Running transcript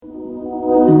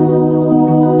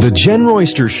The Jen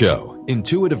Royster Show,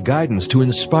 intuitive guidance to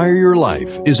inspire your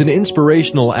life, is an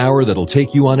inspirational hour that'll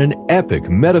take you on an epic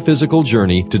metaphysical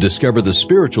journey to discover the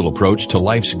spiritual approach to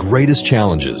life's greatest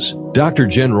challenges. Dr.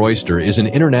 Jen Royster is an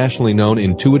internationally known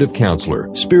intuitive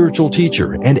counselor, spiritual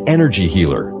teacher, and energy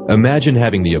healer. Imagine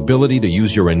having the ability to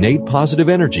use your innate positive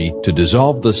energy to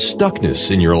dissolve the stuckness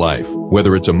in your life,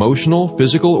 whether it's emotional,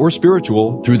 physical, or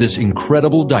spiritual, through this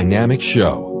incredible dynamic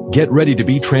show. Get ready to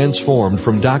be transformed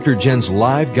from Dr. Jen's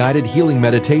live guided healing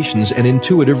meditations and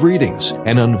intuitive readings,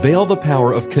 and unveil the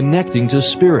power of connecting to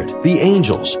spirit, the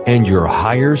angels, and your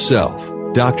higher self.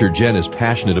 Dr. Jen is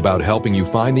passionate about helping you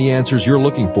find the answers you're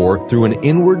looking for through an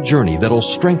inward journey that'll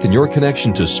strengthen your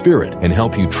connection to spirit and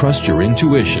help you trust your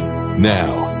intuition.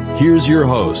 Now, here's your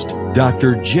host,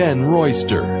 Dr. Jen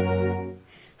Royster.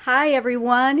 Hi,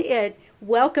 everyone.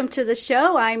 Welcome to the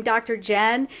show. I'm Dr.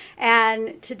 Jen,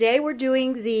 and today we're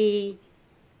doing the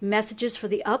messages for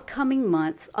the upcoming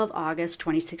month of August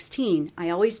 2016.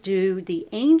 I always do the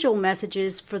angel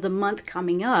messages for the month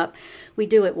coming up. We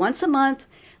do it once a month.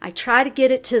 I try to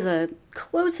get it to the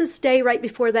closest day right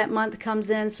before that month comes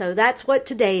in, so that's what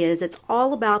today is. It's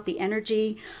all about the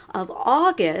energy of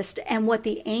August and what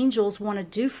the angels want to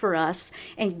do for us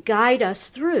and guide us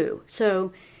through.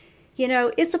 So, you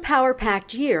know, it's a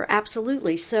power-packed year,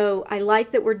 absolutely. So I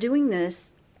like that we're doing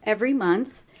this every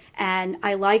month, and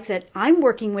I like that I'm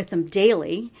working with them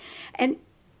daily. And,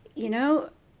 you know,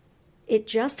 it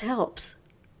just helps.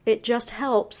 It just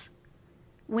helps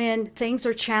when things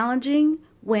are challenging,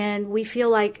 when we feel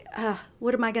like,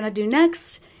 what am I going to do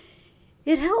next?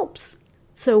 It helps.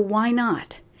 So why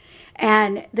not?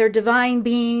 And they're divine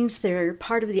beings. They're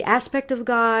part of the aspect of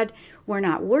God. We're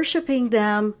not worshiping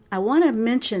them. I want to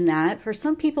mention that for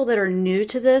some people that are new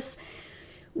to this,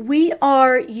 we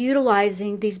are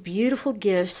utilizing these beautiful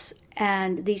gifts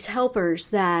and these helpers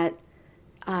that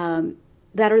are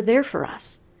there for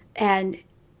us. And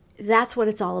that's what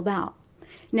it's all about.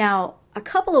 Now, a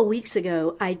couple of weeks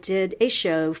ago, I did a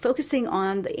show focusing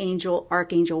on the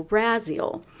Archangel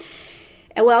Raziel.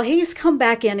 And well, he's come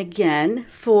back in again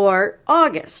for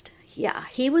August. Yeah,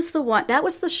 he was the one. That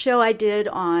was the show I did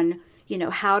on, you know,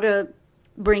 how to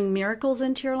bring miracles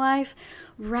into your life.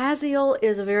 Raziel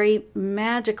is a very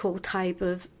magical type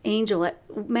of angel.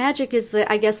 Magic is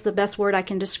I guess the best word I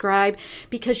can describe,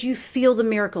 because you feel the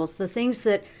miracles, the things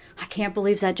that, I can't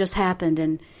believe that just happened.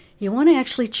 And you want to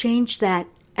actually change that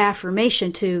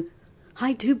affirmation to,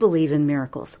 I do believe in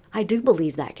miracles. I do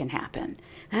believe that can happen.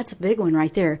 That's a big one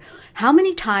right there. How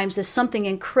many times has something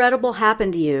incredible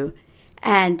happened to you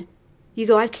and you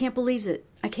go, I can't believe it.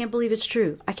 I can't believe it's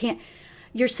true.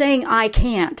 You're saying I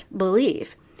can't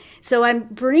believe. So I'm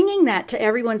bringing that to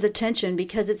everyone's attention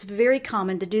because it's very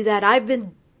common to do that. I've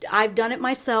done it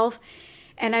myself,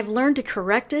 and I've learned to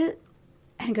correct it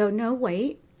and go, no,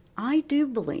 wait, I do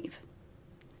believe.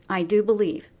 I do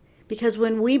believe. Because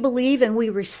when we believe and we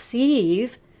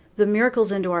receive the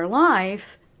miracles into our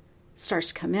life, starts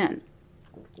to come in.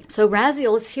 So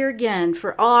Raziel is here again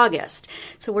for August.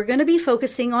 So we're going to be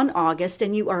focusing on August,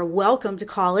 and you are welcome to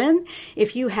call in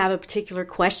if you have a particular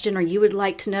question or you would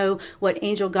like to know what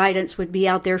angel guidance would be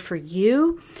out there for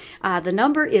you. The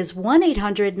number is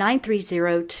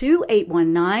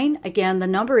 1-800-930-2819. Again, the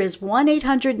number is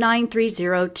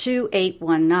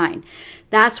 1-800-930-2819.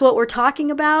 That's what we're talking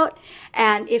about.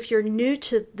 And if you're new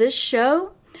to this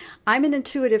show, I'm an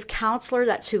intuitive counselor.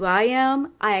 That's who I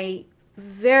am. I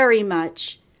very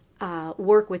much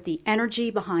work with the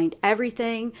energy behind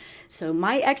everything. So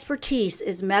my expertise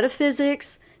is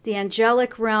metaphysics, the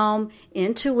angelic realm,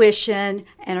 intuition,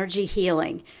 energy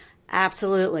healing.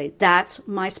 Absolutely. That's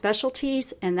my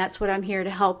specialties, and that's what I'm here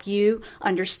to help you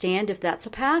understand if that's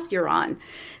a path you're on.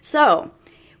 So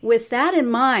with that in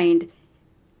mind,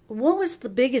 what was the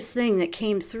biggest thing that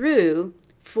came through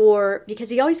because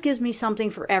he always gives me something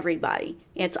for everybody.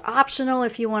 It's optional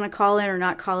if you want to call in or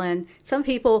not call in. Some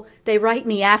people, they write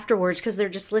me afterwards because they're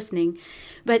just listening.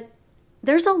 But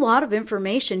there's a lot of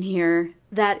information here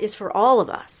that is for all of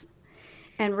us.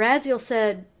 And Raziel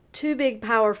said two big,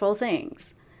 powerful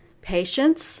things.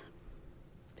 Patience.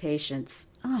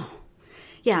 Oh,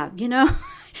 yeah,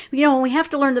 when we have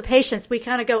to learn the patience, we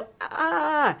kind of go,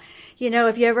 have you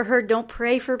ever heard, don't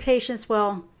pray for patience?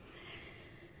 Well,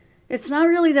 it's not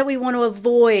really that we want to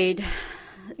avoid,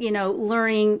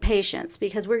 learning patience,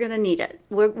 because we're going to need it.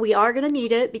 We are going to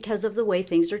need it because of the way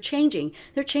things are changing.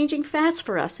 They're changing fast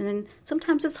for us, and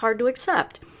sometimes it's hard to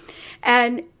accept.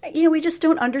 And, we just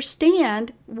don't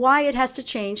understand why it has to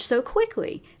change so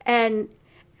quickly. And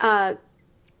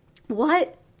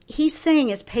what he's saying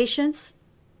is patience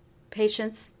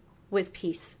with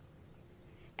peace.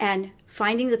 and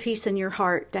finding the peace in your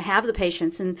heart to have the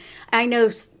patience. And I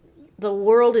know the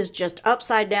world is just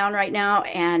upside down right now,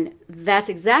 and that's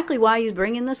exactly why he's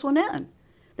bringing this one in.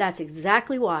 That's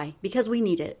exactly why, because we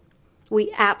need it.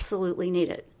 We absolutely need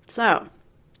it. So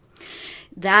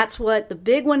that's what the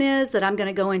big one is that I'm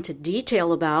going to go into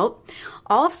detail about.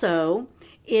 Also,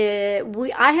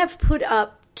 I have put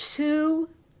up 2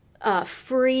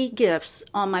 free gifts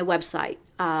on my website.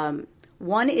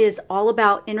 One is all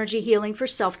about energy healing for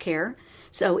self-care.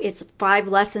 So it's 5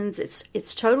 lessons.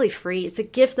 It's totally free. It's a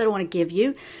gift that I want to give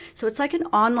you. So it's like an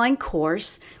online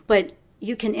course, but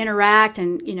you can interact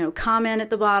and, comment at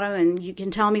the bottom, and you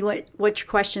can tell me what your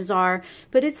questions are,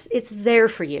 but it's there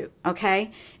for you.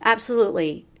 Okay.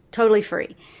 Absolutely. Totally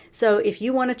free. So if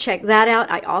you want to check that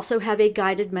out, I also have a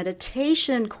guided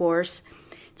meditation course.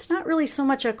 It's not really so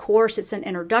much a course, it's an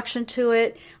introduction to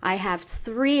it. I have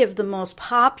 3 of the most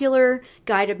popular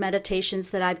guided meditations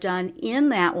that I've done in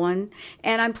that one,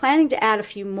 and I'm planning to add a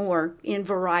few more in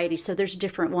variety, so there's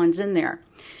different ones in there.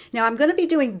 Now, I'm going to be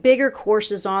doing bigger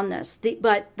courses on this,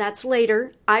 but that's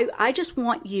later. I just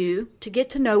want you to get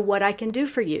to know what I can do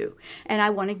for you, and I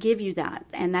want to give you that.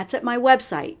 And that's at my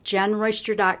website,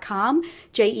 JennRoyster.com,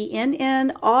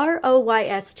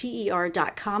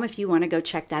 JennRoyster.com, if you want to go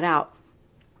check that out.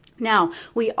 Now,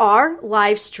 we are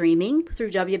live streaming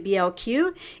through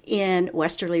WBLQ in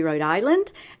Westerly, Rhode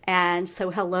Island, and so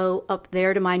hello up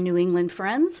there to my New England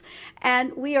friends.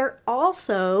 And we are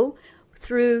also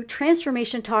through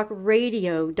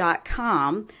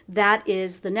TransformationTalkRadio.com. That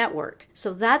is the network.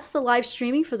 So that's the live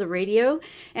streaming for the radio,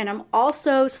 and I'm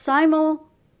also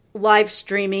live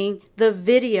streaming the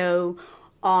video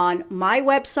on my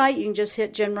website. You can just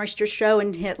hit Jenn Royster Show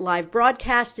and hit live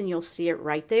broadcast, and you'll see it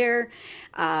right there.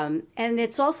 And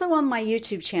it's also on my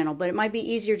YouTube channel, but it might be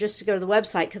easier just to go to the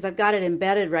website because I've got it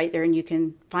embedded right there and you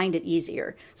can find it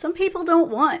easier. Some people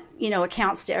don't want,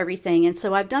 accounts to everything, and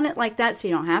so I've done it like that so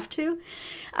you don't have to.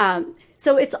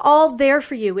 So it's all there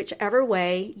for you, whichever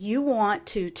way you want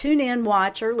to tune in,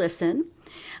 watch, or listen.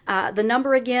 The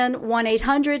number again,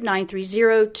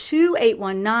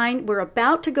 1-800-930-2819. We're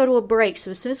about to go to a break,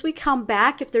 so as soon as we come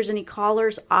back, if there's any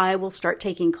callers, I will start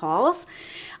taking calls.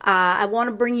 I want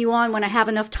to bring you on when I have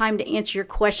enough time to answer your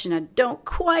question. I don't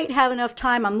quite have enough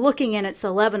time. I'm looking, and it's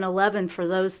 11:11 for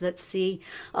those that see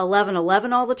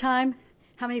 11:11 all the time.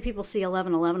 How many people see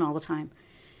 11:11 all the time?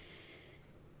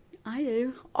 I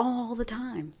do, all the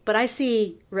time. But I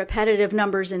see repetitive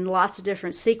numbers in lots of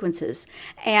different sequences.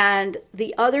 And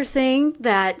the other thing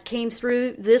that came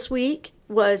through this week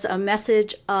was a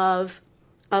message of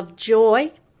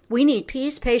joy. We need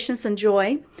peace, patience, and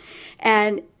joy.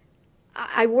 And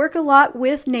I work a lot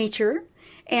with nature,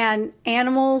 and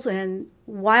animals and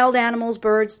wild animals,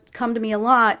 birds come to me a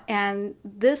lot. And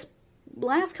this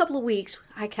last couple of weeks,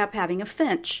 I kept having a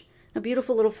finch, a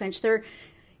beautiful little finch. They're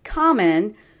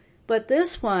common, but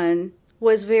this one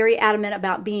was very adamant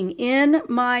about being in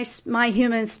my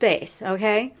human space,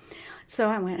 okay? So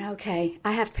I went, okay,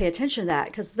 I have to pay attention to that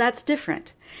because that's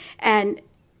different. And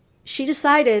she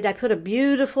decided, I put a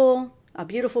beautiful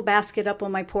basket up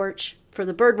on my porch. For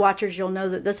the bird watchers, you'll know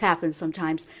that this happens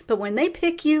sometimes. But when they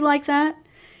pick you like that,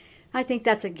 I think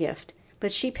that's a gift.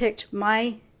 But she picked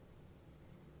my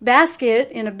basket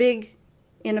in a big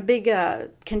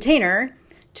container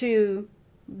to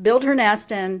build her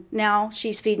nest, and now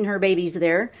she's feeding her babies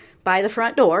there by the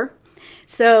front door.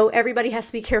 So everybody has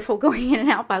to be careful going in and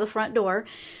out by the front door.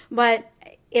 But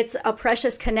it's a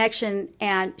precious connection,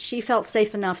 and she felt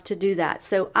safe enough to do that.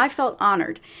 So I felt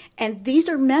honored. And these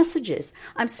are messages.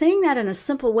 I'm saying that in a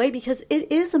simple way because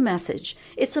it is a message.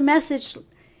 It's a message.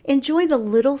 Enjoy the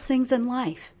little things in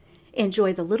life.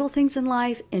 Enjoy the little things in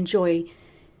life. Enjoy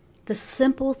the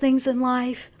simple things in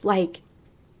life, like,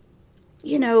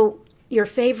 your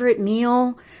favorite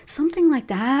meal, something like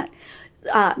that.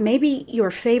 Maybe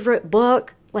your favorite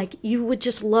book, like you would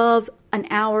just love an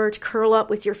hour to curl up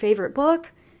with your favorite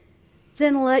book.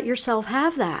 Then let yourself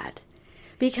have that.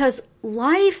 Because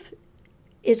life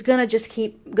is going to just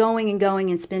keep going and going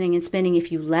and spinning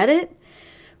if you let it.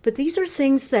 But these are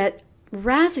things that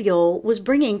Raziel was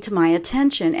bringing to my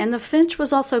attention. And the finch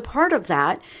was also part of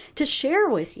that to share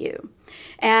with you.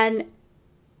 And,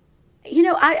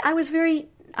 I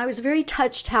was very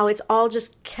touched how it's all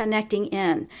just connecting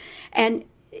in. And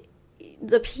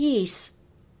the peace,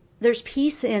 there's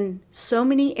peace in so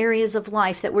many areas of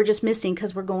life that we're just missing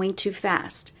because we're going too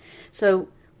fast. So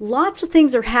lots of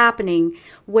things are happening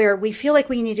where we feel like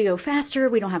we need to go faster.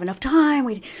 We don't have enough time.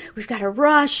 We've got to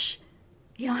rush.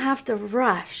 You don't have to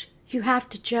rush. You have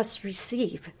to just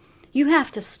receive. You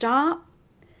have to stop.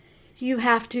 You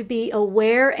have to be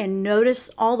aware and notice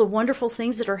all the wonderful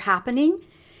things that are happening.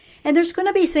 And there's going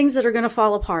to be things that are going to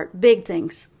fall apart, big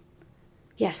things.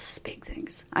 Yes, big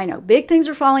things. I know, big things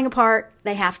are falling apart.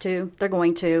 They have to. They're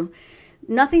going to.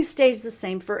 Nothing stays the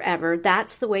same forever.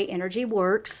 That's the way energy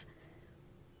works.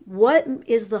 What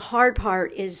is the hard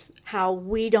part is how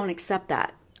we don't accept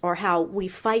that, or how we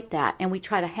fight that and we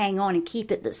try to hang on and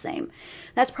keep it the same.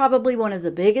 That's probably one of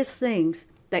the biggest things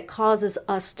that causes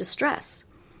us distress.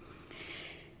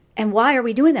 And why are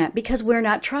we doing that? Because we're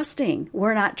not trusting.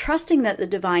 We're not trusting that the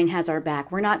divine has our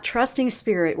back. We're not trusting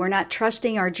spirit. We're not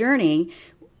trusting our journey.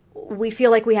 We feel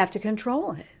like we have to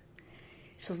control it.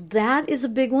 So that is a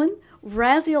big one.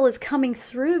 Raziel is coming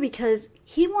through because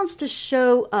he wants to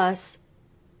show us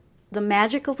the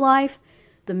magic of life,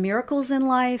 the miracles in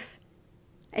life,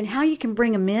 and how you can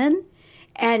bring them in,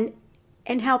 and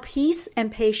how peace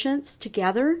and patience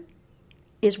together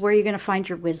is where you're going to find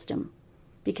your wisdom.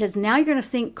 Because now you're going to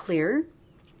think clear.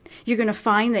 You're going to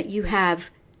find that you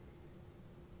have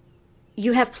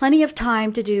plenty of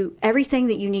time to do everything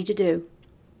that you need to do.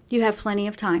 You have plenty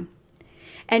of time.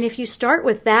 And if you start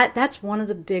with that, that's one of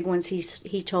the big ones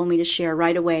he told me to share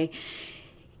right away.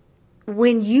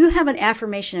 When you have an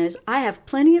affirmation is, I have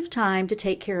plenty of time to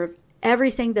take care of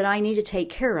everything that I need to take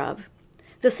care of.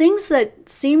 The things that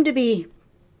seem to be,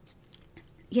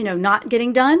 not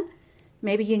getting done,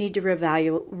 maybe you need to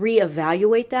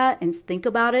reevaluate that and think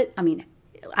about it. I mean,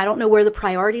 I don't know where the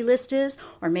priority list is,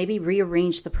 or maybe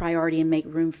rearrange the priority and make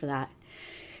room for that.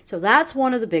 So that's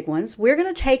one of the big ones. We're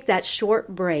going to take that short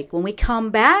break. When we come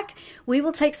back, we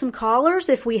will take some callers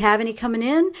if we have any coming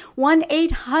in.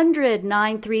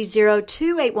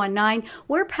 1-800-930-2819.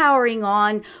 We're powering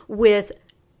on with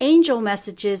angel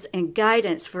messages and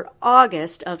guidance for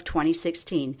August of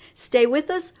 2016. Stay with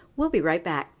us. We'll be right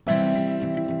back.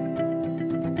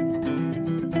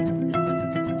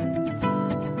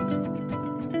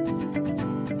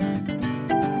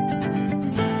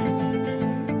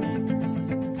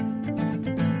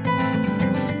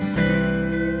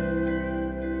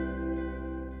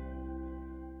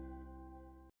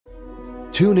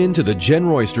 Tune in to The Jen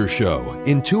Royster Show,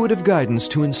 intuitive guidance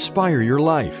to inspire your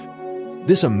life.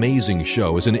 This amazing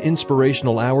show is an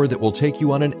inspirational hour that will take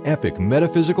you on an epic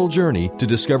metaphysical journey to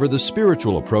discover the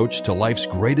spiritual approach to life's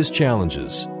greatest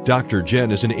challenges. Dr.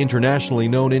 Jen is an internationally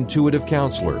known intuitive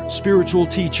counselor, spiritual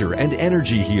teacher, and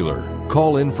energy healer.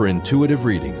 Call in for intuitive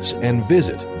readings and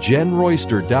visit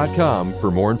jenroyster.com for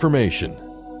more information.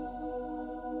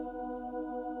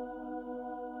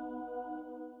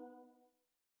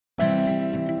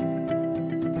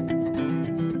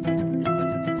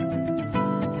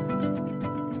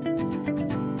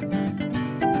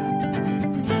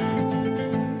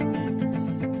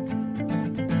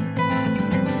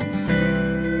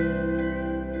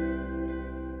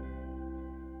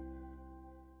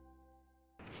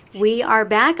 We are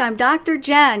back. I'm Dr.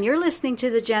 Jen. You're listening to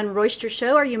The Jen Royster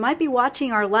Show, or you might be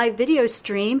watching our live video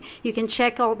stream. You can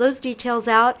check all those details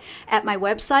out at my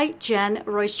website,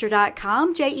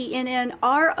 jenroyster.com,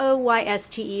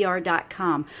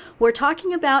 JenRoyster.com. We're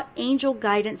talking about angel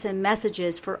guidance and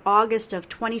messages for August of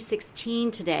 2016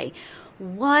 today.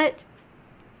 What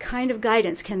kind of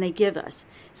guidance can they give us?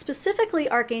 Specifically,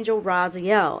 Archangel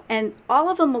Raziel. And all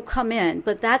of them will come in,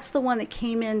 but that's the one that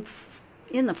came in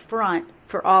the front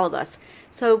for all of us.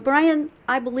 So, Brian,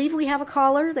 I believe we have a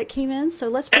caller that came in, so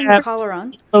let's bring the caller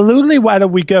on. Absolutely. Why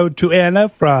don't we go to Anna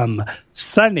from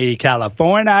sunny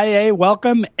California.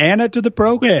 Welcome, Anna, to the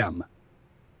program.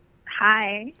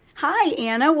 Hi. Hi,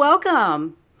 Anna.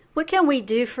 Welcome. What can we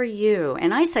do for you?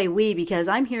 And I say we because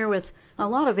I'm here with a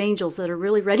lot of angels that are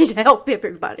really ready to help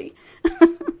everybody.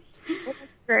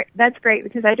 That's great,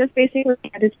 because I just basically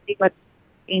had to see what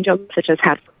angel messages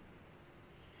have.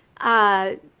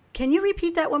 Can you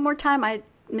repeat that one more time? I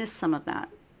missed some of that.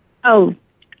 Oh,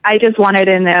 I just wanted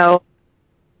to know what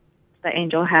the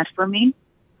angel had for me.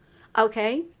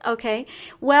 Okay.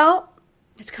 Well,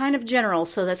 it's kind of general,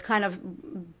 so that's kind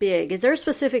of big. Is there a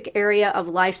specific area of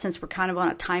life, since we're kind of on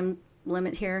a time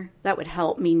limit here, that would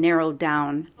help me narrow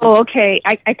down? Oh, okay.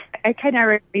 I kind of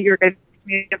remember you were going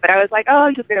to, but I was like, oh,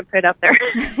 I'm just going to put it up there.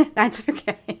 That's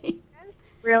okay.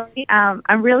 Really,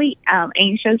 I'm really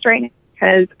anxious right now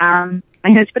because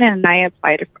my husband and I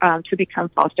applied to become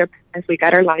foster parents. We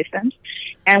got our license,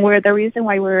 and the reason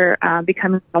why we're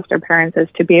becoming foster parents is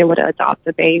to be able to adopt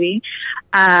a baby.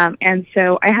 And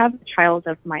so I have a child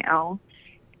of my own,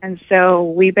 and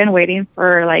so we've been waiting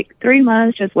for like 3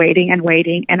 months, just waiting, and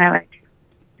I like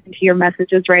to your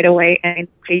messages right away, and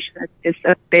patience is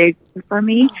a big thing for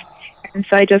me, and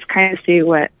so I just kind of see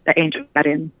what the angel got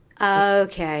in.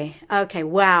 Okay.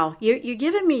 Wow. You're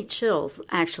giving me chills,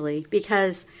 actually,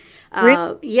 because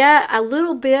Really? Yeah, a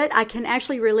little bit. I can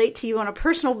actually relate to you on a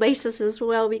personal basis as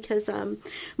well, because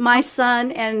my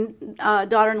son and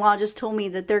daughter-in-law just told me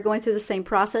that they're going through the same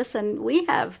process, and we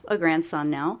have a grandson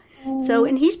now. So,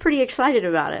 and he's pretty excited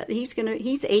about it.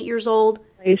 He's 8 years old.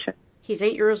 He's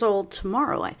 8 years old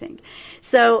tomorrow, I think.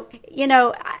 So,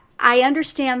 I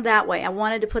understand that way. I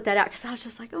wanted to put that out because I was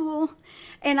just like, oh,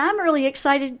 and I'm really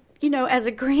excited, as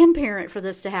a grandparent for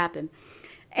this to happen.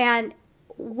 And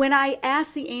when I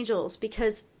ask the angels,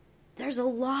 because there's a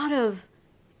lot of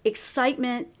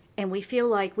excitement and we feel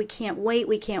like we can't wait.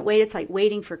 It's like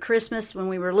waiting for Christmas when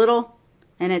we were little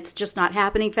and it's just not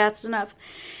happening fast enough.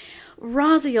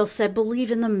 Raziel said,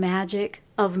 believe in the magic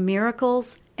of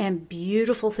miracles and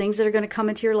beautiful things that are going to come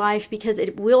into your life, because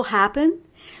it will happen,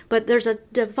 but there's a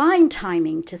divine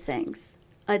timing to things,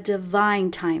 a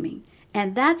divine timing.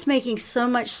 And that's making so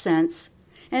much sense.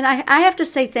 And I have to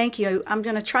say thank you. I'm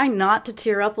going to try not to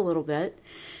tear up a little bit,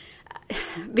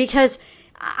 because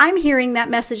I'm hearing that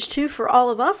message too for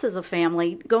all of us as a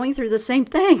family going through the same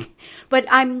thing. But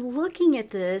I'm looking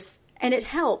at this and it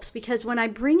helps, because when I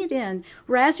bring it in,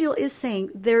 Raziel is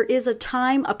saying there is a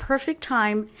time, a perfect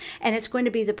time, and it's going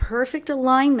to be the perfect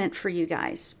alignment for you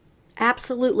guys.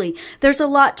 Absolutely. There's a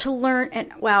lot to learn.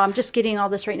 And wow, I'm just getting all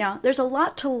this right now. There's a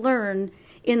lot to learn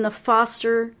in the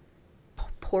foster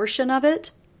portion of it.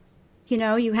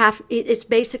 It's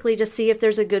basically to see if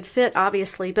there's a good fit,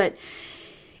 obviously, but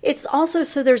it's also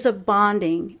so there's a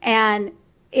bonding, and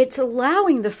it's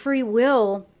allowing the free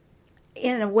will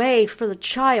in a way for the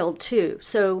child too.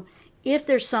 So if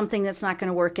there's something that's not going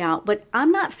to work out, but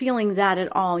I'm not feeling that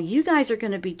at all. You guys are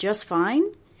going to be just fine.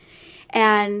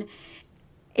 And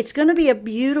it's going to be a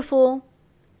beautiful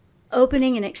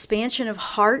opening and expansion of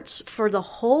hearts for the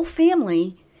whole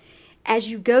family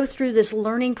as you go through this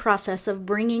learning process of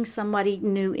bringing somebody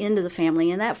new into the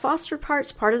family. And that foster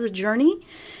part's part of the journey.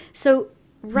 So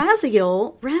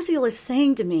Raziel is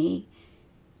saying to me,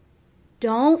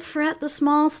 don't fret the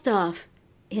small stuff.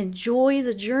 Enjoy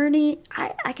the journey.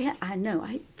 I know.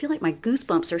 I feel like my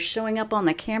goosebumps are showing up on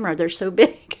the camera. They're so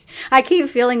big. I keep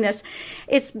feeling this.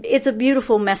 It's a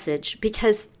beautiful message,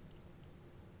 because,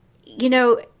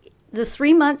 the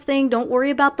 3-month thing, don't worry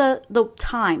about the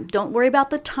time. Don't worry about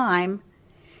the time,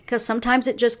 because sometimes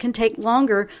it just can take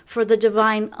longer for the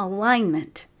divine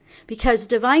alignment, because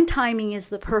divine timing is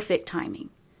the perfect timing.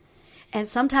 And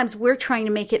sometimes we're trying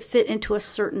to make it fit into a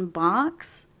certain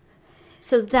box.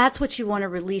 So that's what you want to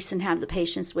release and have the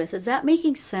patience with. Is that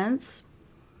making sense?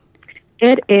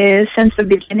 It is. Since the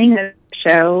beginning of the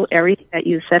show, everything that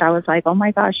you said, I was like, oh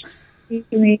my gosh,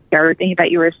 everything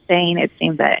that you were saying, it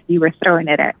seemed that you were throwing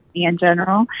it at me in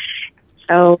general.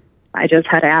 So I just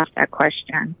had to ask that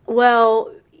question.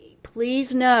 Well,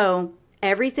 please know,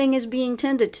 everything is being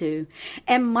tended to.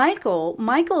 And Michael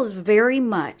is very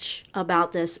much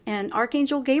about this, and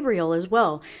Archangel Gabriel as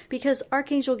well, because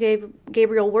Archangel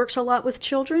Gabriel works a lot with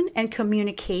children and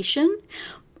communication.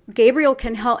 Gabriel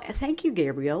can help. Thank you,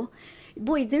 Gabriel.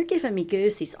 Boy, they're giving me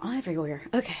goosies everywhere.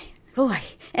 Okay. Boy.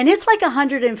 And it's like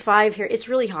 105 here. It's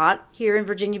really hot here in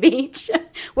Virginia Beach.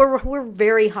 We're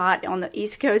very hot on the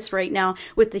East Coast right now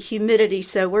with the humidity.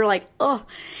 So we're like, oh,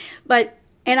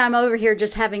 and I'm over here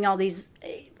just having all these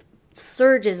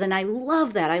surges, and I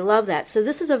love that. So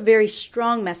this is a very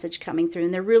strong message coming through,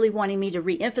 and they're really wanting me to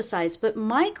reemphasize. But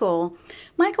Michael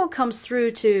comes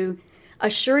through to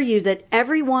assure you that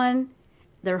everyone,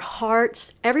 their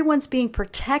hearts, everyone's being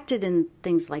protected in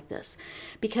things like this,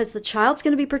 because the child's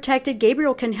going to be protected.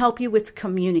 Gabriel can help you with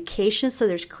communication, so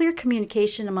there's clear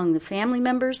communication among the family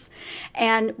members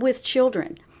and with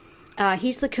children.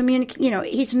 He's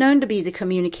he's known to be the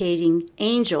communicating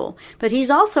angel, but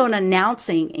he's also an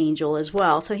announcing angel as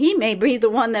well. So he may be the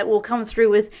one that will come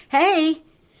through with, hey,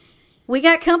 we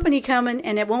got company coming,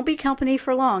 and it won't be company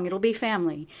for long. It'll be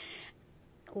family.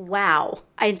 Wow.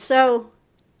 And so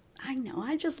I know,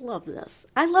 I just love this.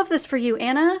 I love this for you,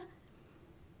 Anna.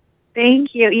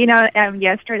 Thank you.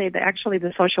 Yesterday,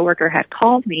 the social worker had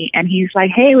called me, and he's like,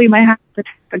 hey, we might have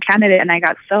a candidate. And I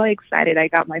got so excited. I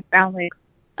got my family.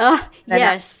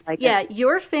 Yes.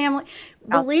 Your family,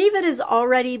 believe it has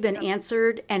already been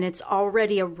answered and it's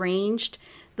already arranged.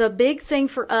 The big thing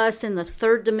for us in the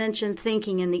third dimension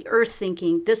thinking, in the earth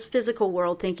thinking, this physical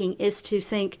world thinking, is to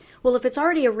think, well, if it's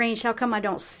already arranged, how come I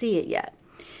don't see it yet?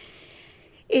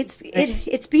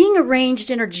 It's being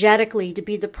arranged energetically to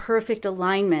be the perfect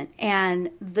alignment. And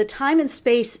the time and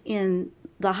space in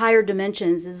the higher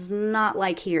dimensions is not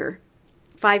like here.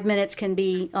 5 minutes can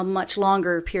be a much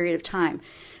longer period of time.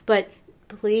 But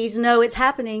please know it's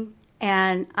happening.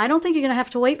 And I don't think you're going to have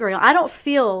to wait very long. I don't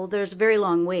feel there's a very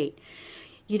long wait.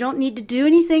 You don't need to do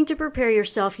anything to prepare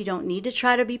yourself. You don't need to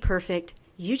try to be perfect.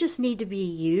 You just need to be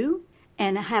you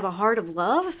and have a heart of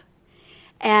love,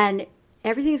 and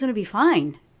everything's going to be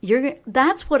fine.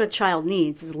 That's what a child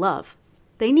needs, is love.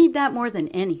 They need that more than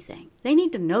anything. They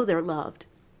need to know they're loved.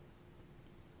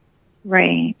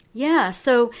 Right. Yeah,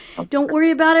 so don't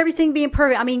worry about everything being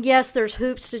perfect. I mean, yes, there's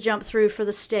hoops to jump through for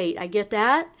the state. I get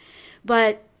that.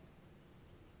 But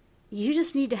you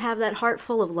just need to have that heart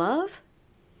full of love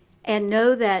and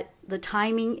know that the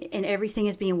timing and everything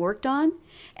is being worked on.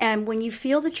 And when you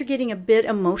feel that you're getting a bit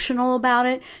emotional about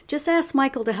it, just ask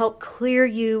Michael to help clear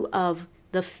you of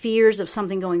the fears of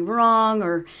something going wrong,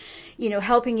 or,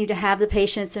 helping you to have the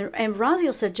patience. And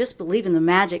Raziel said, just believe in the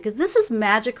magic, because this is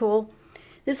magical.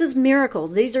 This is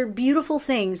miracles. These are beautiful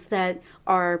things that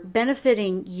are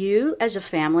benefiting you as a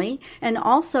family and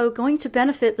also going to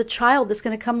benefit the child that's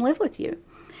going to come live with you.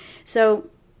 So,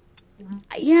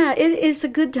 yeah, it's a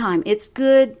good time. It's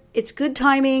good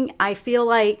timing. I feel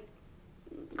like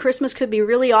Christmas could be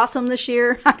really awesome this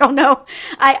year. I don't know.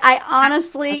 I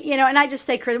honestly, and I just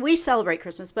say we celebrate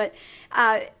Christmas, but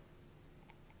I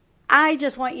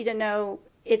just want you to know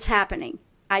it's happening.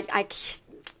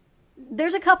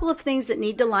 There's a couple of things that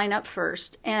need to line up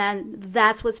first, and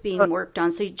that's what's being worked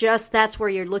on. So that's where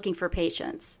you're looking for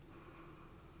patience.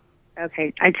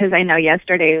 Okay, because I know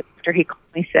yesterday after he called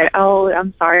me, said, "Oh,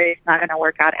 I'm sorry, it's not going to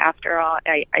work out after all."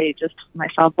 I just told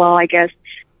myself, well, I guess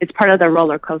it's part of the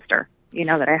roller coaster,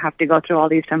 that I have to go through all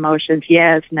these emotions.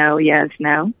 Yes, no, yes,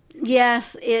 no.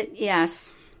 Yes,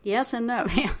 yes and no.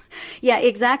 Yeah,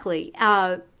 exactly.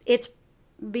 It's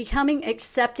becoming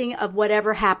accepting of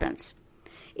whatever happens.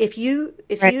 If you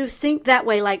think that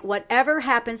way, like whatever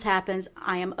happens,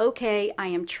 I am okay. I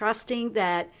am trusting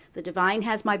that the divine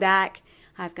has my back.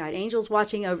 I've got angels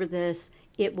watching over this.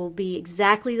 It will be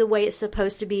exactly the way it's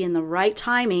supposed to be in the right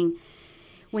timing.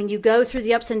 When you go through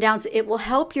the ups and downs, it will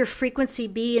help your frequency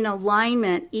be in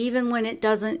alignment even when it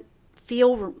doesn't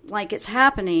feel like it's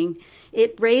happening.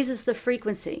 It raises the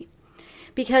frequency.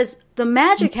 Because the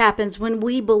magic happens when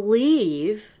we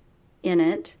believe in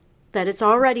it, that it's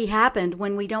already happened,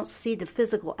 when we don't see the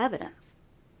physical evidence.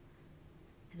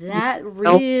 That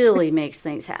really makes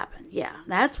things happen. Yeah,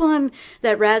 that's one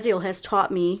that Raziel has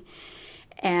taught me,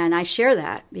 and I share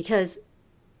that because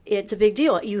it's a big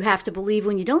deal. You have to believe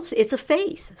when you don't see. It's a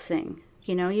faith thing.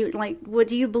 What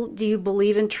do you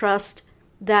believe and trust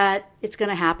that it's going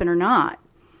to happen or not?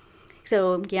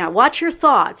 So, yeah, watch your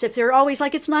thoughts. If they're always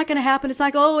like, it's not going to happen, it's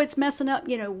like, oh, it's messing up,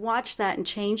 watch that and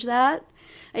change that.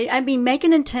 I mean, make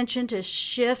an intention to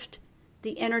shift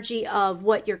the energy of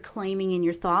what you're claiming in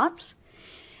your thoughts.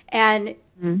 And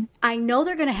I know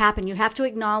they're going to happen. You have to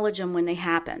acknowledge them when they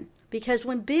happen. Because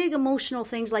when big emotional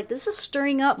things like this is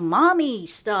stirring up mommy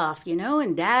stuff,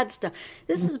 and dad stuff,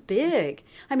 this is big.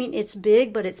 I mean, it's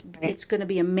big, but it's going to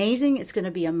be amazing. It's going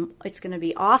to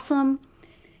be awesome.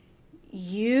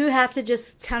 You have to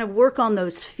just kind of work on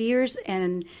those fears,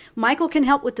 and Michael can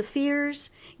help with the fears.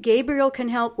 Gabriel can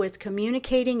help with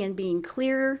communicating and being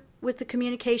clear with the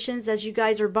communications as you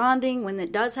guys are bonding when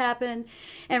it does happen.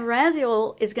 And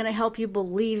Raziel is going to help you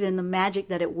believe in the magic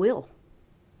that it will.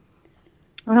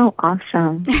 Oh,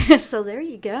 awesome. So there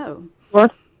you go. Well,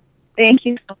 thank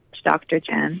you so much, Dr.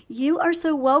 Jen. You are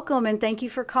so welcome, and thank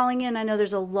you for calling in. I know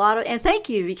there's a lot of, and thank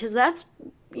you, because that's,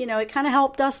 it kind of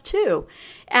helped us too.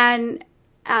 And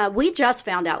we just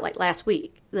found out like last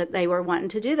week that they were wanting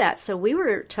to do that. So we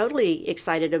were totally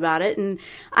excited about it. And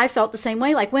I felt the same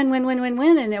way, like when.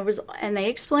 And they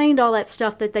explained all that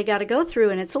stuff that they got to go through,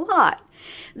 and it's a lot.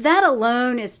 That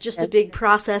alone is just a big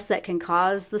process that can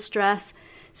cause the stress.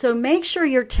 So make sure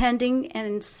you're tending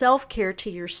and self-care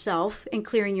to yourself and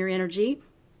clearing your energy.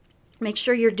 Make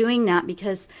sure you're doing that,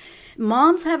 because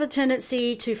moms have a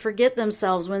tendency to forget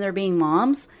themselves when they're being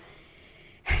moms.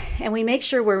 And we make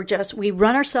sure we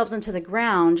run ourselves into the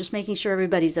ground, just making sure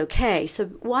everybody's okay. So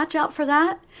watch out for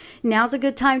that. Now's a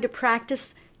good time to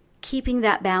practice keeping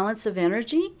that balance of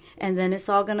energy, and then it's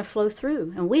all going to flow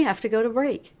through. And we have to go to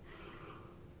break.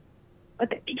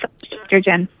 Dr.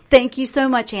 Jen. Thank you so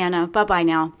much, Anna. Bye-bye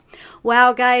now.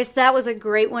 Wow, guys, that was a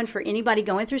great one for anybody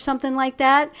going through something like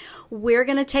that. We're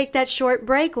going to take that short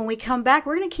break. When we come back,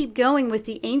 we're going to keep going with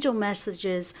the angel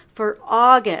messages for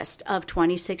August of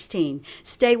 2016.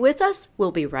 Stay with us.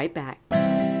 We'll be right back.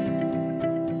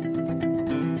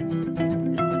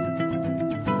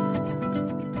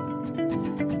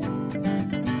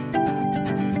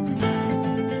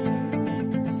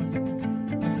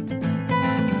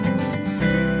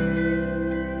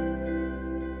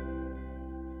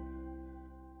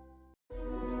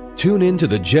 Tune in to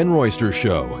The Jen Royster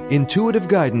Show, intuitive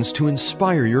guidance to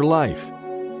inspire your life.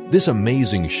 This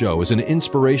amazing show is an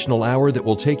inspirational hour that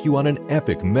will take you on an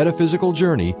epic metaphysical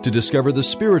journey to discover the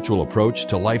spiritual approach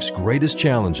to life's greatest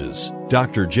challenges.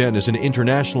 Dr. Jen is an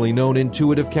internationally known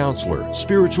intuitive counselor,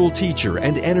 spiritual teacher,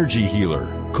 and energy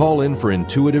healer. Call in for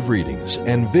intuitive readings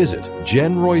and visit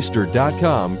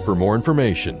jenroyster.com for more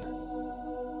information.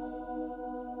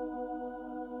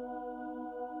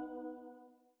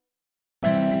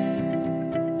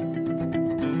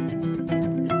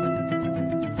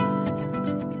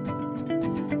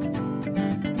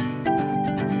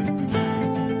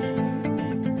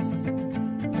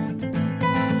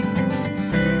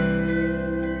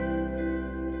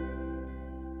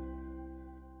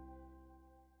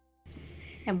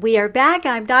 And we are back.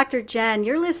 I'm Dr. Jen.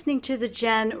 You're listening to the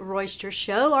Jen Royster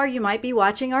Show, or you might be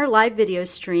watching our live video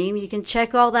stream. You can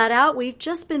check all that out. We've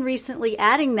just been recently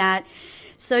adding that.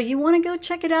 So you want to go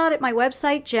check it out at my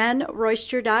website,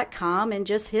 jenroyster.com, and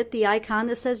just hit the icon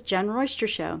that says Jen Royster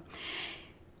Show.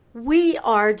 We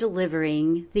are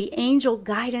delivering the angel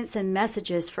guidance and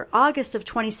messages for August of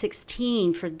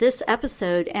 2016 for this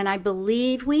episode, and I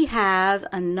believe we have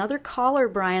another caller,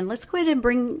 Brian. Let's go ahead and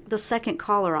bring the second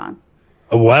caller on.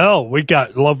 Well, we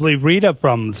got lovely Rita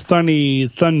from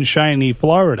sunshiny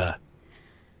Florida.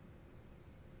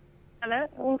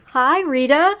 Hello. Hi,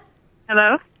 Rita.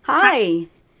 Hello. Hi.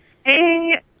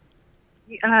 Hey.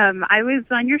 I was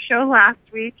on your show last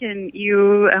week, and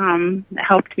you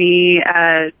helped me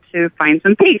to find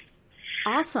some peace.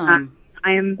 Awesome.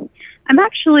 I'm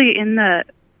actually in the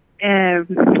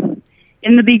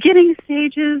beginning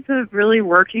stages of really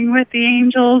working with the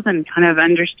angels and kind of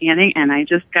understanding, and I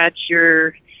just got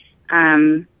your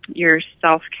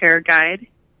self-care guide.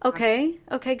 Okay,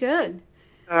 good.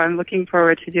 So I'm looking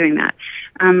forward to doing that.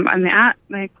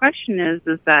 My question is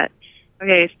that,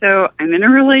 okay, so I'm in a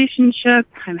relationship,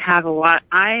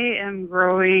 I am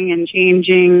growing and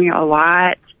changing a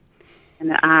lot,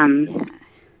 and I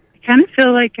kind of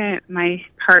feel like my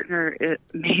partner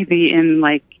may be in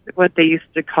like what they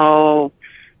used to call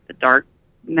the dark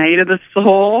night of the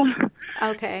soul.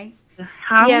 Okay.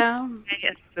 How can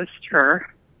I assist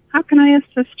her? How can I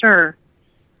assist her?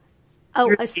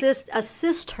 Oh,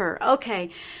 assist her.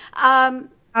 Okay. How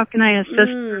can I assist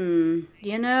her?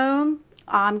 You know,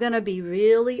 I'm going to be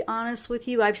really honest with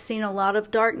you. I've seen a lot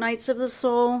of dark nights of the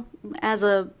soul as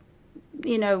a,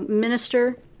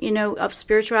 minister, of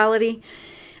spirituality.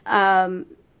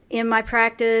 In my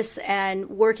practice and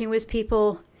working with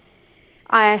people,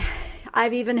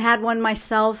 I've even had one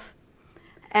myself,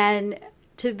 and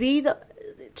to be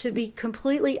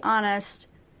completely honest,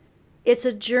 it's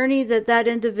a journey that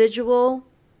individual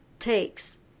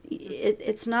takes.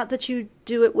 It's not that you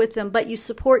do it with them, but you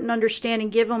support and understand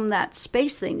and give them that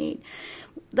space they need.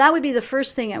 That would be the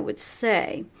first thing I would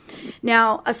say.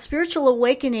 Now, a spiritual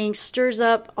awakening stirs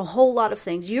up a whole lot of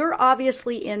things. You're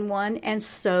obviously in one, and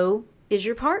so is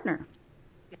your partner.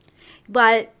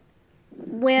 But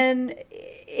when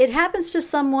it happens to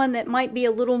someone that might be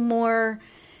a little more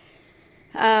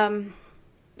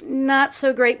not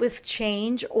so great with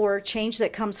change, or change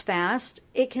that comes fast,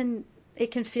 it can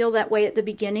feel that way at the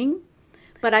beginning.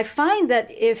 But I find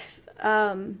that if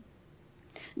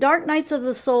dark nights of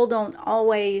the soul don't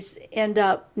always end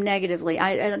up negatively.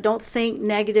 I don't think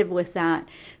negative with that.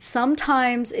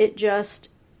 Sometimes it just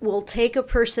will take a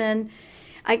person.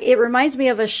 It reminds me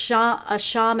of a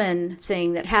shaman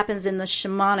thing that happens in the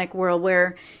shamanic world,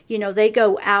 where they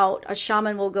go out. A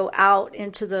shaman will go out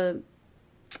into the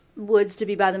woods to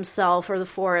be by themselves, or the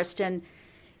forest, and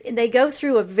they go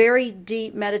through a very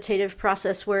deep meditative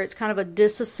process where it's kind of a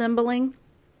disassembling.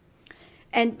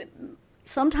 And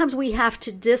sometimes we have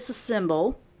to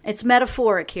disassemble. It's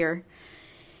metaphoric here.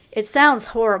 It sounds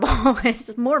horrible.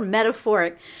 It's more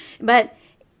metaphoric. But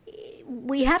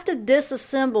we have to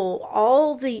disassemble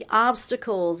all the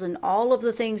obstacles and all of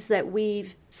the things that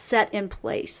we've set in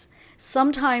place.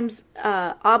 Sometimes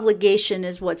obligation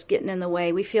is what's getting in the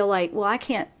way. We feel like, well, I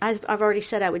can't. I've already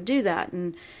said I would do that.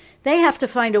 And they have to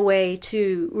find a way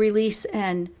to release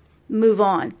and move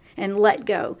on and let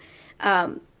go.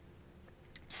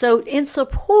 So in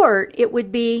support, it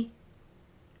would be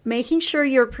making sure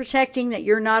you're protecting, that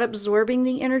you're not absorbing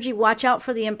the energy. Watch out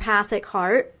for the empathic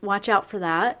heart. Watch out for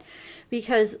that.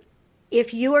 Because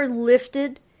if you are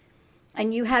lifted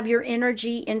and you have your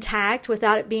energy intact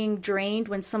without it being drained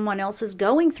when someone else is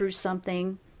going through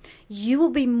something, you will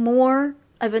be more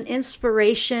of an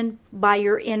inspiration by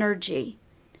your energy.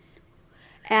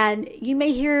 And you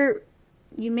may hear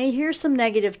some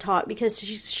negative talk because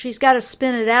she's got to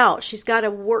spin it out. She's got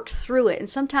to work through it. And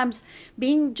sometimes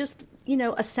being just,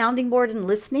 a sounding board and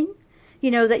listening,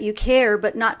 that you care,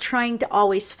 but not trying to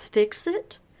always fix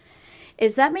it.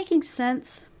 Is that making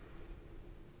sense?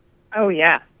 Oh,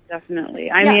 yeah,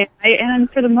 definitely. I mean,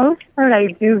 and for the most part, I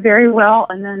do very well,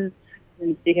 and then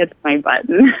she hits my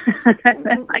button.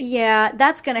 Yeah,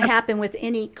 that's going to happen with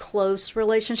any close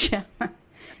relationship.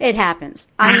 It happens.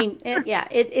 I mean,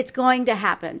 it's going to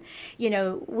happen. You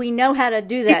know, we know how to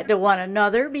do that to one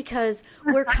another because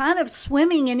we're kind of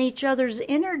swimming in each other's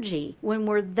energy when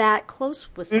we're that close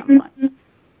with someone,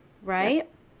 right?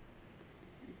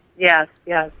 Yes,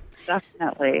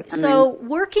 definitely.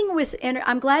 Working with,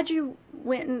 I'm glad you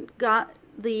went and got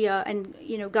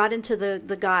got into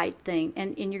the guide thing,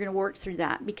 and you're going to work through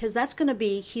that because that's going to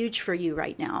be huge for you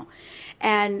right now,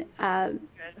 and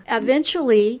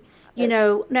eventually. You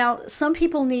know, now some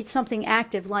people need something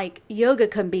active, like yoga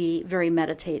can be very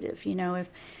meditative. You know,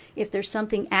 if there's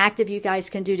something active you guys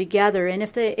can do together, and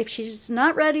if she's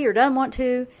not ready or doesn't want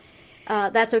to,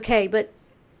 that's okay. But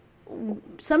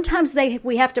sometimes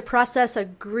we have to process a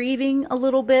grieving a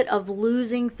little bit of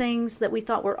losing things that we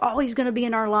thought were always going to be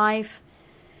in our life.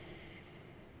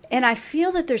 And I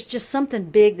feel that there's just something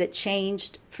big that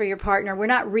changed for your partner. We're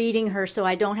not reading her, so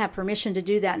I don't have permission to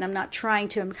do that, and I'm not trying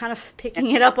to. I'm kind of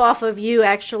picking it up off of you,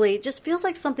 actually. It just feels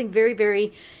like something very,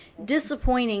 very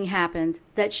disappointing happened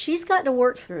that she's got to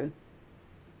work through.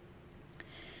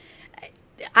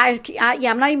 I'm not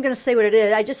even going to say what it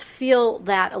is. I just feel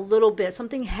that a little bit,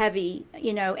 something heavy,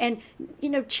 and,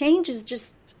 change is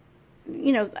just,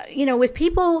 with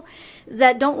people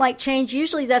that don't like change,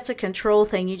 usually that's a control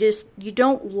thing. You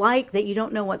don't like that you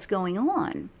don't know what's going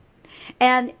on.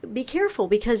 And be careful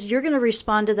because you're going to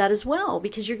respond to that as well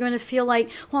because you're going to feel like,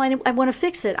 well, I want to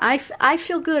fix it. I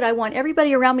feel good. I want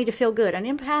everybody around me to feel good. An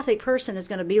empathic person is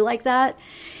going to be like that.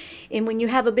 And when you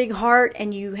have a big heart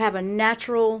and you have a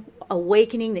natural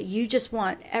awakening that you just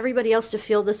want everybody else to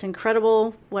feel this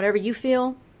incredible, whatever you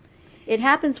feel, it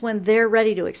happens when they're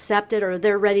ready to accept it or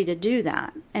they're ready to do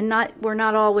that. And we're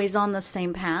not always on the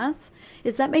same path.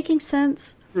 Is that making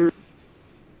sense?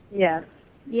 Yes.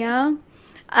 Yeah?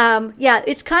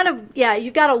 It's kind of,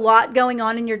 you've got a lot going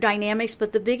on in your dynamics,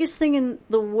 but the biggest thing in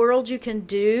the world you can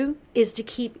do is to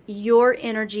keep your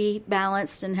energy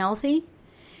balanced and healthy.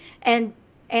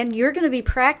 And you're going to be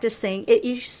practicing it.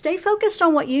 You stay focused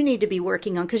on what you need to be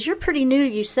working on because you're pretty new,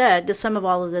 you said, to some of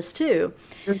all of this too.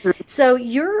 Mm-hmm. So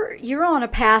you're on a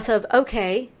path of,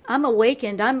 okay, I'm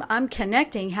awakened, I'm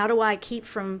connecting. How do I keep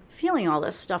from feeling all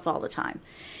this stuff all the time?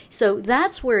 So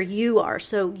that's where you are.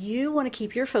 So you want to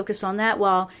keep your focus on that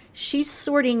while she's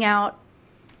sorting out,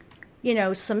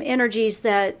 some energies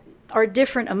that are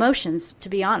different emotions, to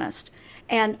be honest.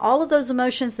 And all of those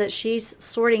emotions that she's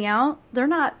sorting out,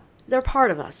 they're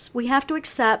part of us. We have to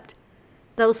accept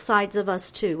those sides of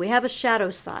us too. We have a shadow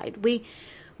side.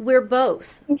 We're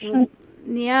both.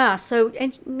 Mm-hmm. Yeah. So,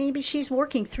 and maybe she's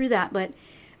working through that, but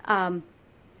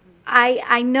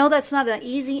I know that's not an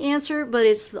easy answer, but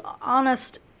it's the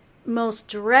honest, most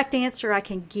direct answer I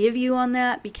can give you on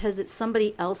that because it's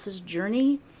somebody else's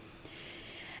journey.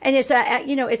 And it's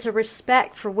a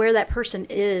respect for where that person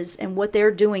is and what they're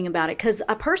doing about it. Because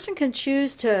a person can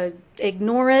choose to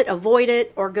ignore it, avoid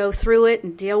it, or go through it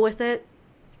and deal with it.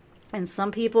 And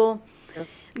some people,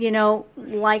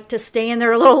 like to stay in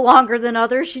there a little longer than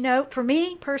others. For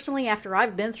me personally, after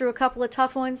I've been through a couple of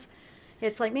tough ones,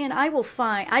 it's like, man, I will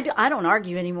find. I don't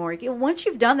argue anymore. Once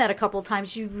you've done that a couple of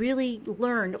times, you really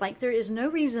learn. Like there is no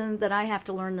reason that I have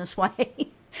to learn this way.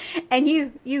 And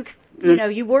you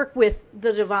work with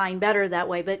the divine better that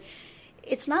way, but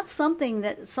it's not something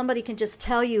that somebody can just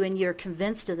tell you and you're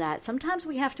convinced of that. Sometimes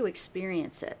we have to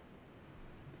experience it.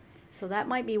 So that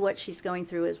might be what she's going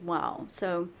through as well.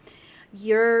 So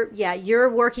you're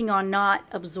working on not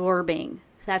absorbing.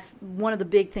 That's one of the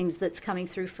big things that's coming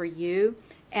through for you.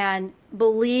 And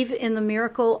believe in the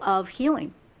miracle of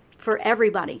healing for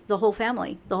everybody, the whole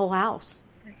family, the whole house.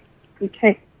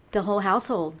 Okay. The whole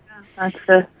household.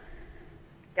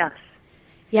 Yes.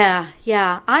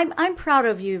 Yeah. I'm proud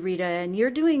of you, Rita, and you're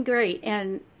doing great.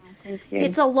 And thank you.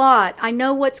 It's a lot. I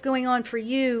know what's going on for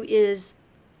you is,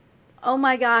 oh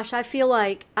my gosh, I feel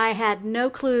like I had no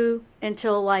clue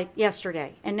until like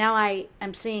yesterday. And now I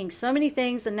am seeing so many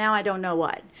things and now I don't know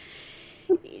what.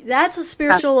 That's a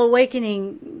spiritual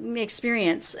awakening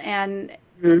experience. And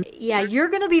you're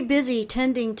going to be busy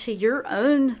tending to your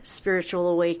own spiritual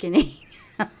awakening.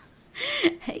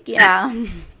 Yeah.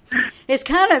 It's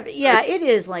kind of, it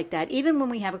is like that. Even when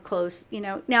we have a close,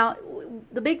 now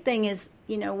the big thing is,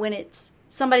 when it's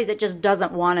somebody that just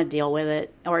doesn't want to deal with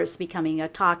it or it's becoming a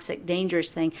toxic,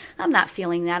 dangerous thing. I'm not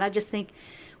feeling that. I just think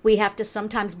we have to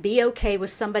sometimes be okay with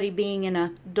somebody being in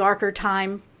a darker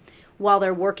time while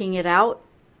they're working it out.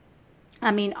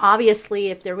 I mean, obviously,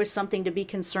 if there was something to be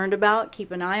concerned about,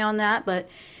 keep an eye on that. But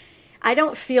I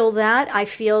don't feel that. I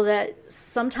feel that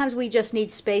sometimes we just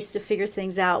need space to figure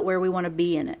things out where we want to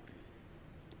be in it.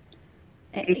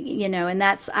 You know, and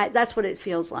that's what it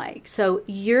feels like. So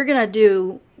you're going to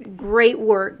do great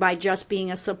work by just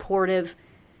being a supportive,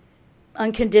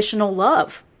 unconditional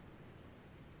love.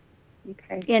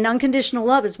 Okay. And unconditional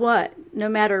love is what? No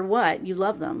matter what, you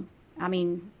love them. I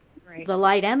mean, Right. the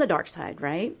light and the dark side,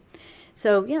 right?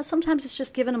 So, yeah, sometimes it's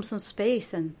just giving them some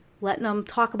space and letting them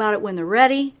talk about it when they're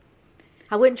ready.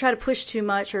 I wouldn't try to push too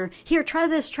much or, here, try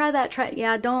this, try that,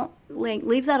 don't,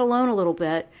 leave that alone a little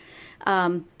bit.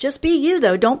 Just be you,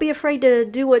 though. Don't be afraid to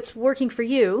do what's working for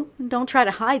you. Don't try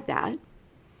to hide that.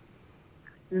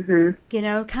 Mm-hmm. You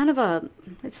know, kind of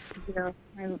it's... No,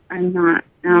 I'm not.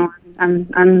 No,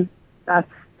 I'm, that's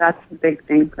the big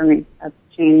thing for me. That's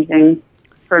changing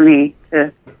for me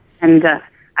too. And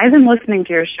I've been listening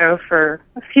to your show for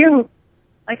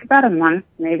about a month,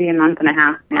 maybe a month and a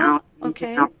half now.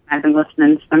 Okay. I've been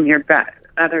listening to some of your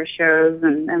other shows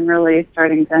and really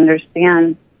starting to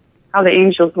understand how the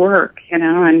angels work, you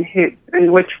know,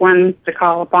 and which ones to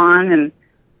call upon,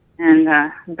 and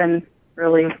I've been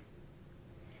really.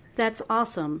 That's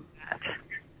awesome.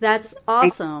 That's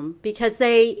awesome because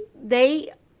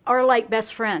they are like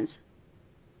best friends.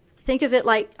 Think of it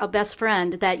like a best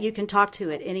friend that you can talk to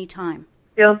at any time.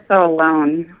 Feel so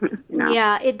alone. No.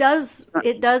 Yeah, it does.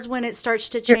 It does when it starts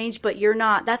to change, but you're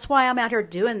not. That's why I'm out here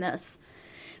doing this,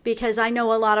 because I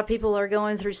know a lot of people are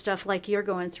going through stuff like you're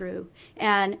going through,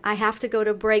 and I have to go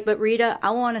to break. But Rita,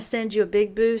 I want to send you a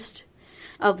big boost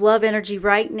of love energy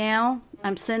right now.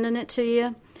 I'm sending it to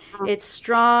you. It's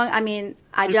strong. I mean,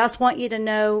 I just want you to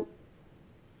know,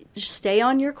 just stay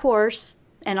on your course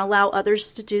and allow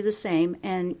others to do the same,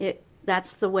 and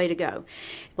that's the way to go.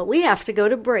 But we have to go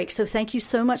to break, so thank you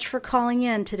so much for calling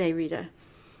in today, Rita.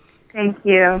 Thank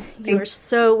you. You're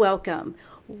so welcome.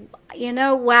 You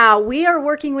know, wow, we are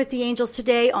working with the angels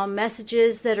today on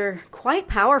messages that are quite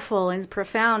powerful and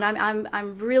profound.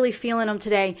 I'm really feeling them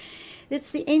today.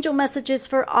 It's the angel messages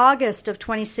for August of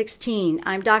 2016.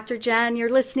 I'm Dr. Jen.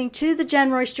 You're listening to The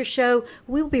Jen Royster Show.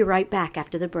 We'll be right back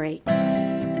after the break.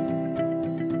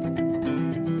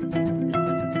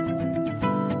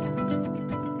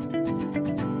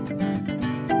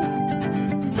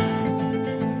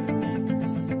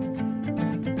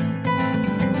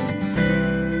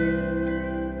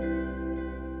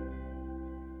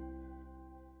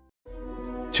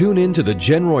 Tune in to The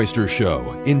Jen Royster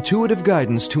Show, intuitive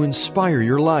guidance to inspire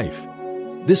your life.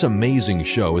 This amazing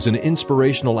show is an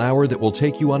inspirational hour that will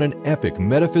take you on an epic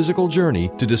metaphysical journey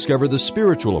to discover the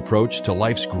spiritual approach to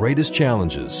life's greatest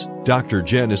challenges. Dr.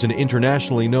 Jen is an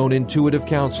internationally known intuitive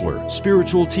counselor,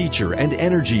 spiritual teacher, and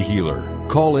energy healer.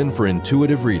 Call in for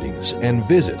intuitive readings and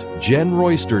visit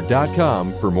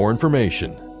jenroyster.com for more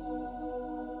information.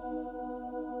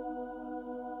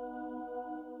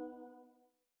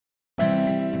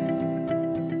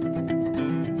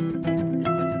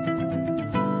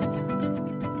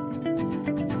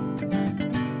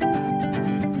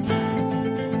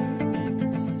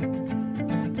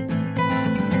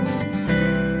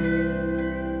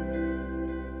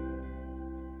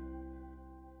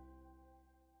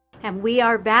 And we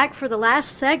are back for the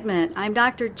last segment. I'm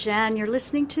Dr. Jen. You're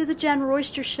listening to The Jen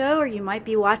Royster Show, or you might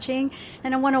be watching.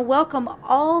 And I want to welcome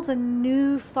all the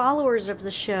new followers of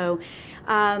the show.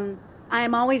 I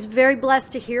am always very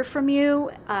blessed to hear from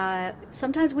you.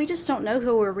 Sometimes we just don't know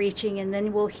who we're reaching, and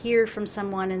then we'll hear from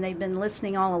someone, and they've been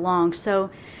listening all along.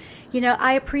 So, you know,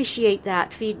 I appreciate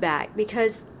that feedback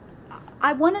because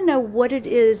I want to know what it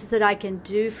is that I can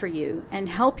do for you and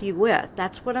help you with.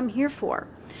 That's what I'm here for.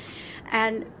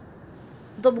 And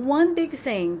the one big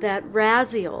thing that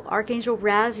Raziel, Archangel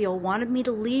Raziel, wanted me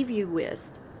to leave you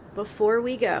with before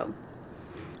we go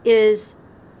is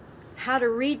how to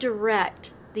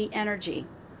redirect the energy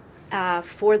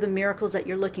for the miracles that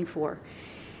you're looking for.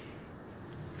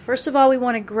 First of all, we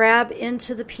want to grab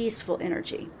into the peaceful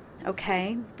energy.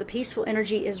 Okay, the peaceful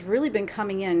energy has really been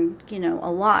coming in, you know,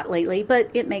 a lot lately, but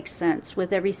it makes sense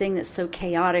with everything that's so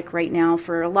chaotic right now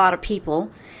for a lot of people,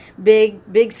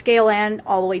 big scale and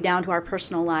all the way down to our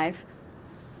personal life.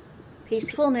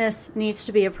 Peacefulness needs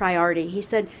to be a priority. He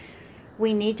said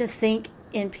we need to think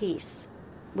in peace.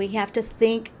 We have to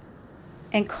think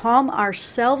and calm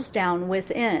ourselves down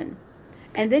within,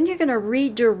 and then you're going to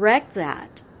redirect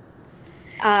that.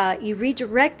 You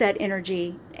redirect that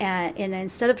energy, and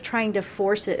instead of trying to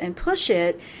force it and push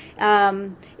it,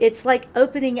 it's like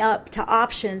opening up to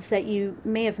options that you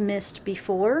may have missed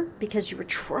before because you were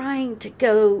trying to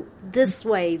go this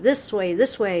way, this way,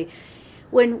 this way.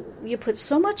 When you put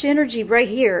so much energy right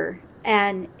here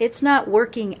and it's not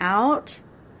working out,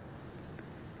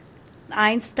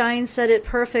 Einstein said it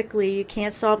perfectly. You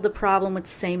can't solve the problem with the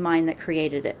same mind that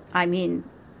created it. I mean,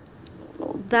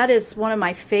 that is one of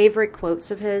my favorite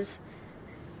quotes of his.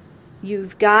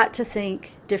 You've got to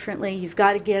think differently. You've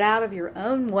got to get out of your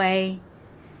own way.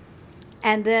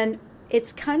 And then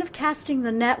it's kind of casting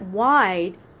the net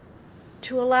wide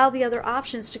to allow the other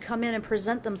options to come in and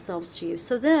present themselves to you.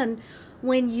 So then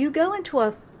when you go into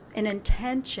an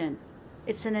intention,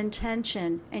 it's an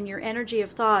intention, and your energy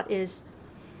of thought is,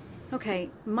 okay,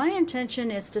 my intention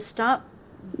is to stop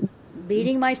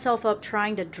beating myself up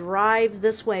trying to drive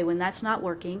this way when that's not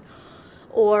working.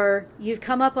 Or you've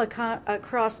come up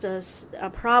across a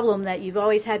problem that you've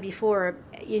always had before.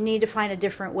 You need to find a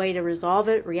different way to resolve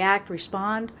it, react,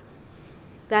 respond.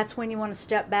 That's when you want to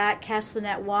step back, cast the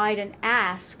net wide, and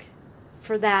ask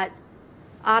for that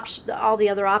all the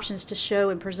other options to show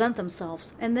and present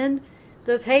themselves. And then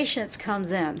the patience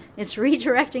comes in. It's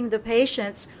redirecting the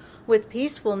patience with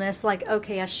peacefulness, like,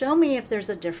 okay, show me if there's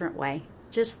a different way.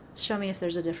 Just show me if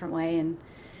there's a different way, and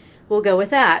we'll go with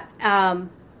that.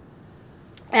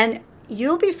 And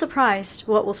you'll be surprised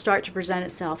what will start to present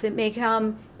itself. It may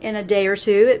come in a day or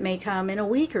two. It may come in a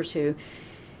week or two.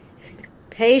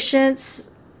 Patience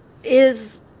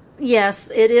is,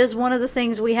 yes, it is one of the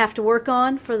things we have to work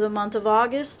on for the month of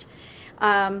August.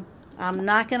 I'm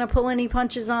not going to pull any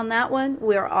punches on that one.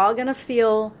 We're all going to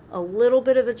feel a little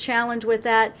bit of a challenge with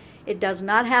that. It does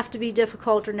not have to be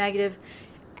difficult or negative.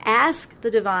 Ask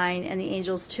the divine and the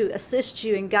angels to assist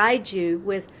you and guide you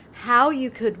with how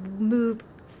you could move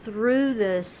through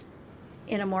this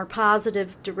in a more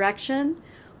positive direction.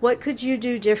 What could you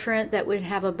do different that would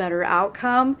have a better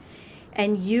outcome?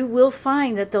 And you will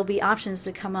find that there'll be options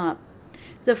that come up.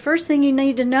 The first thing you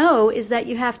need to know is that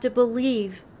you have to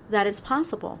believe that it's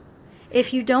possible.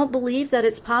 If you don't believe that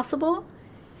it's possible,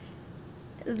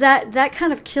 that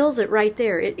kind of kills it right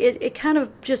there. It kind of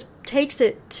just takes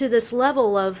it to this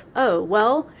level of, oh,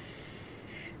 well,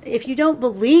 if you don't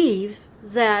believe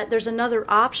that there's another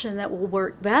option that will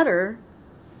work better,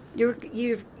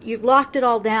 you've locked it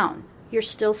all down. You're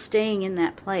still staying in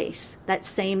that place, that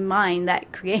same mind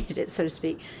that created it, so to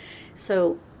speak.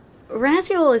 So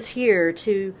Raziel is here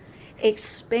to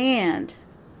expand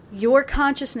your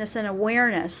consciousness and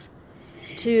awareness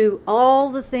to all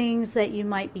the things that you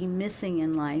might be missing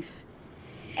in life.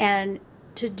 And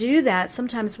to do that,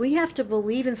 sometimes we have to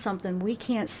believe in something we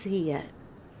can't see yet.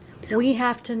 We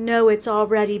have to know it's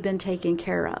already been taken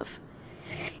care of.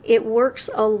 It works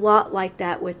a lot like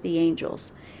that with the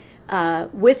angels.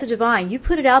 With the divine, you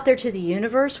put it out there to the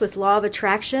universe with law of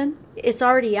attraction, it's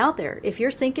already out there. If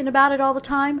you're thinking about it all the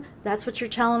time, that's what you're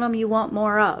telling them you want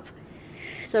more of.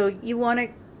 So you want to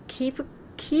keep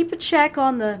a check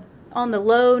on the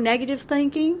low negative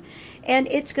thinking, and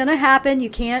it's going to happen. You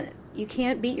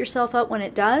can't beat yourself up when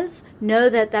it does. Know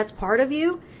that that's part of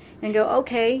you, and go,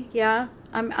 okay, yeah,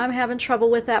 I'm having trouble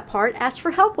with that part. Ask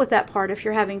for help with that part if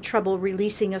you're having trouble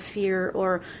releasing a fear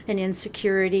or an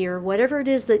insecurity or whatever it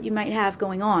is that you might have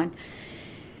going on.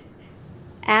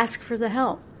 Ask for the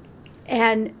help.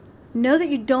 And know that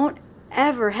you don't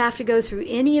ever have to go through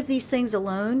any of these things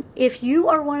alone. If you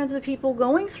are one of the people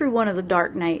going through one of the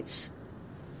dark nights,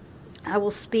 I will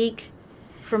speak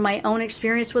from my own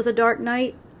experience with a dark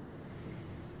night.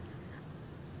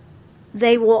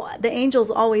 The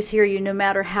angels always hear you no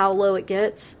matter how low it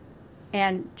gets,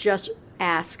 and just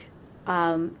ask.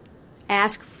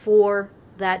 Ask for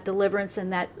that deliverance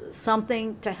and that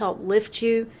something to help lift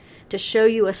you, to show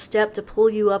you a step to pull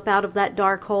you up out of that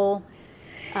dark hole,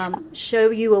 show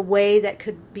you a way that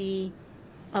could be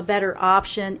a better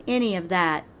option, any of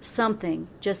that, something,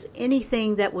 just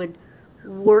anything that would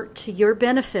work to your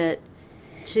benefit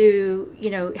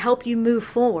to, help you move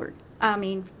forward. I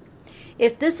mean,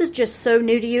 if this is just so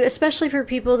new to you, especially for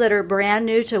people that are brand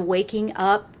new to waking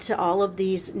up to all of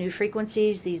these new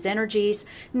frequencies, these energies,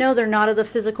 no, they're not of the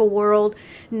physical world.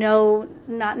 No,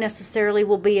 not necessarily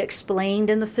will be explained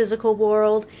in the physical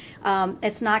world.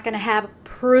 It's not going to have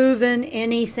proven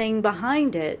anything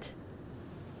behind it.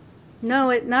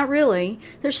 No, not really.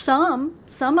 There's some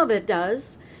of it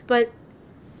does, but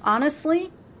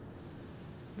honestly,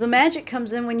 the magic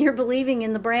comes in when you're believing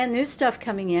in the brand new stuff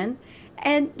coming in.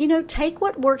 And, take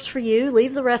what works for you,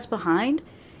 leave the rest behind.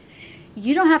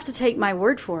 You don't have to take my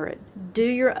word for it. Do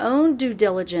your own due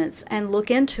diligence and look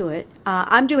into it.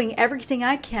 I'm doing everything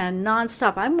I can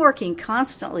nonstop. I'm working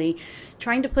constantly,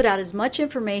 trying to put out as much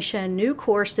information, new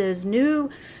courses, new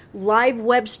live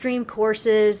web stream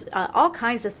courses, all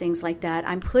kinds of things like that.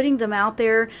 I'm putting them out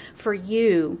there for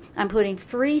you. I'm putting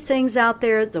free things out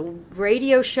there. The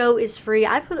radio show is free.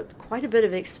 I put quite a bit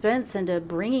of expense into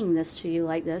bringing this to you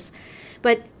like this.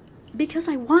 But Because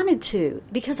I wanted to,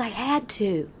 because I had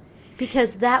to,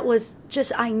 because that was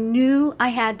just, I knew I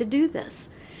had to do this.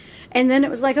 And then it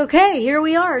was like, okay, here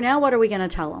we are. Now what are we going to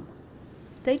tell them?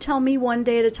 They tell me one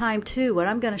day at a time, too, what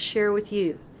I'm going to share with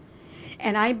you.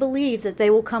 And I believe that they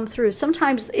will come through.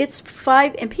 Sometimes it's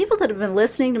 5, and people that have been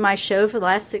listening to my show for the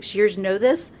last 6 years know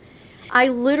this. I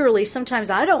literally, sometimes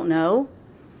I don't know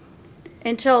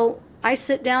until I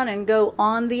sit down and go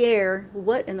on the air,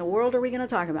 what in the world are we going to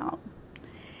talk about?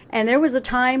 And there was a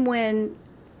time when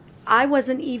I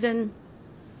wasn't even,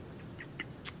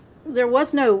 there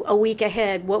was no a week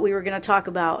ahead what we were going to talk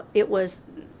about. It was,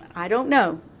 I don't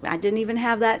know. I didn't even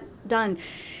have that done.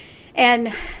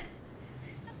 And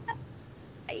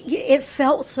it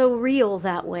felt so real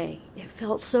that way. It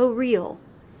felt so real.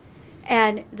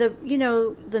 And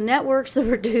the networks, the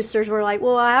producers were like,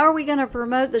 well, how are we going to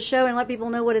promote the show and let people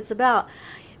know what it's about?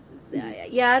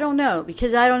 Yeah, I don't know,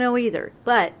 because I don't know either.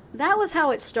 But that was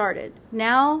how it started.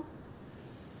 Now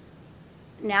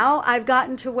I've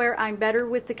gotten to where I'm better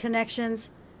with the connections.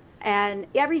 And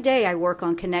every day I work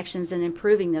on connections and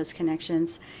improving those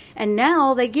connections. And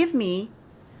now they give me,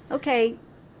 okay,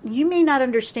 you may not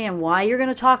understand why you're going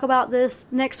to talk about this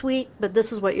next week, but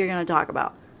this is what you're going to talk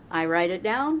about. I write it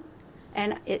down,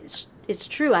 and it's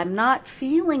true. I'm not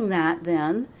feeling that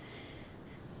then,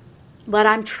 but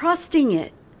I'm trusting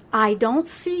it. I don't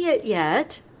see it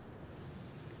yet,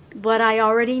 but I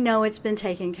already know it's been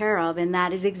taken care of, and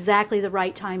that is exactly the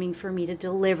right timing for me to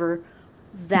deliver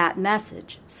that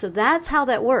message. So that's how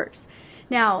that works.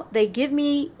 Now, they give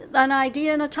me an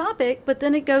idea and a topic, but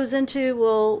then it goes into,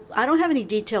 well, I don't have any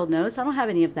detailed notes. I don't have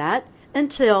any of that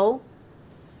until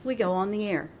we go on the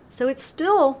air. So it's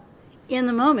still in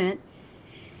the moment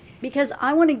because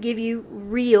I want to give you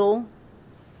real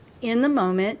in the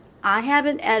moment. I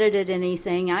haven't edited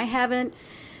anything. I haven't,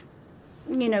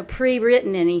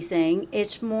 pre-written anything.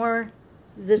 It's more,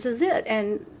 this is it.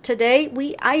 And today,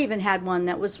 I even had one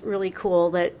that was really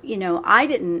cool that,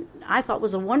 I thought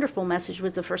was a wonderful message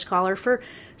with the first caller for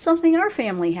something our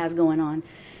family has going on.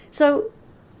 So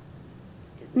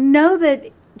know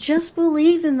that, just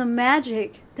believe in the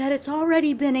magic that it's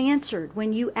already been answered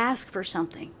when you ask for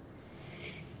something.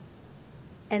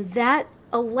 And that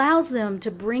allows them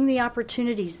to bring the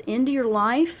opportunities into your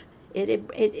life.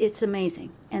 It's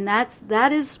amazing. And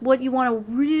that is what you want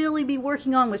to really be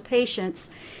working on with patients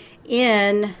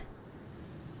in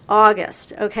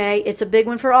August, okay? It's a big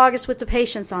one for August with the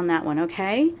patients on that one,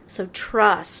 okay? So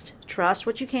trust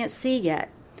what you can't see yet.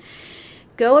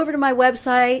 Go over to my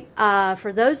website.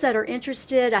 For those that are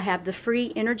interested, I have the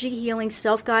free energy healing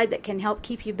self-guide that can help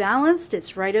keep you balanced.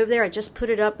 It's right over there. I just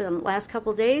put it up in the last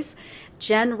couple of days.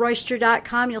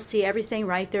 JenRoyster.com. You'll see everything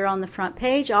right there on the front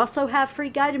page. I also have free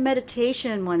guided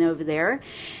meditation one over there.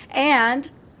 And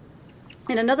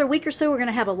in another week or so, we're going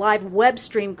to have a live web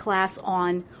stream class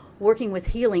on working with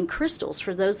healing crystals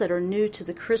for those that are new to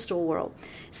the crystal world.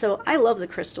 So I love the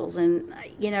crystals, and,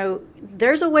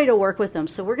 there's a way to work with them.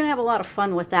 So we're going to have a lot of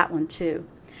fun with that one, too.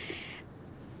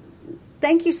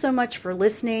 Thank you so much for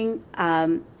listening,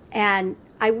 and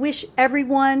I wish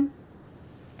everyone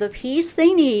the peace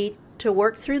they need to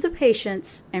work through the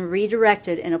patients and redirect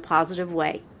it in a positive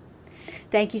way.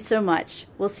 Thank you so much.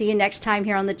 We'll see you next time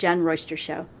here on The Jen Royster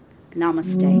Show.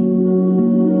 Namaste.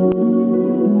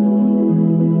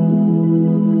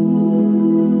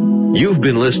 You've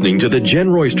been listening to The Jen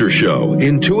Royster Show,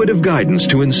 intuitive guidance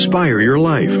to inspire your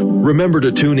life. Remember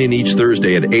to tune in each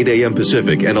Thursday at 8 a.m.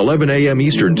 Pacific and 11 a.m.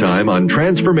 Eastern Time on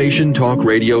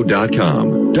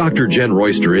TransformationTalkRadio.com. Dr. Jen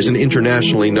Royster is an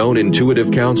internationally known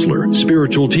intuitive counselor,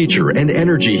 spiritual teacher, and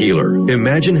energy healer.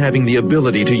 Imagine having the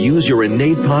ability to use your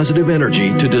innate positive energy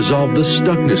to dissolve the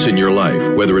stuckness in your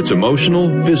life, whether it's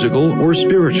emotional, physical, or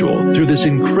spiritual, through this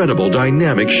incredible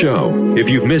dynamic show. If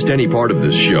you've missed any part of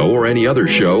this show or any other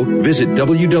show, visit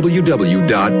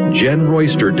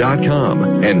www.jenroyster.com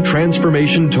and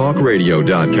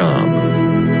TransformationTalkRadio.com.